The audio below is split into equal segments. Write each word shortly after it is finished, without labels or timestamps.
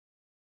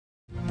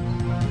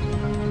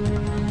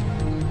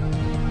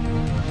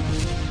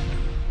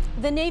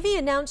The Navy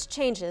announced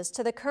changes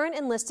to the current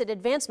enlisted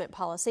advancement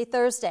policy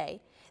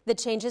Thursday. The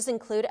changes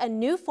include a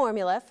new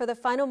formula for the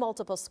final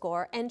multiple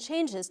score and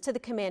changes to the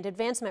command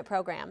advancement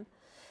program.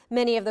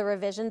 Many of the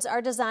revisions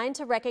are designed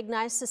to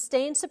recognize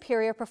sustained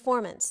superior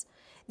performance.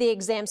 The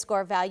exam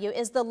score value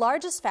is the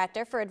largest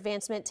factor for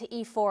advancement to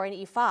E4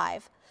 and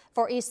E5.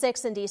 For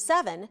E6 and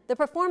E7, the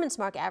performance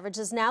mark average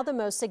is now the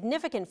most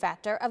significant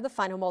factor of the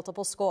final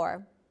multiple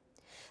score.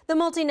 The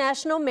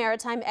multinational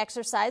maritime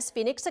exercise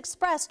Phoenix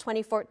Express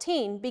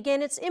 2014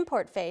 began its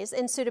import phase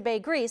in Suda Bay,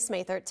 Greece,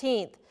 May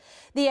 13th.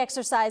 The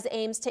exercise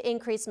aims to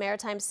increase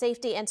maritime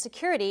safety and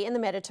security in the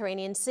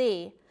Mediterranean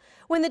Sea.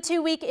 When the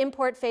two-week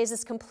import phase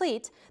is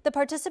complete, the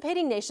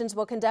participating nations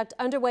will conduct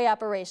underway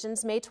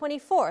operations May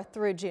 24th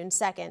through June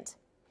 2nd.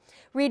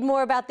 Read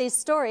more about these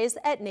stories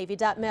at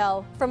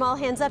Navy.mil. From All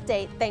Hands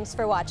Update, thanks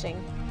for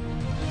watching.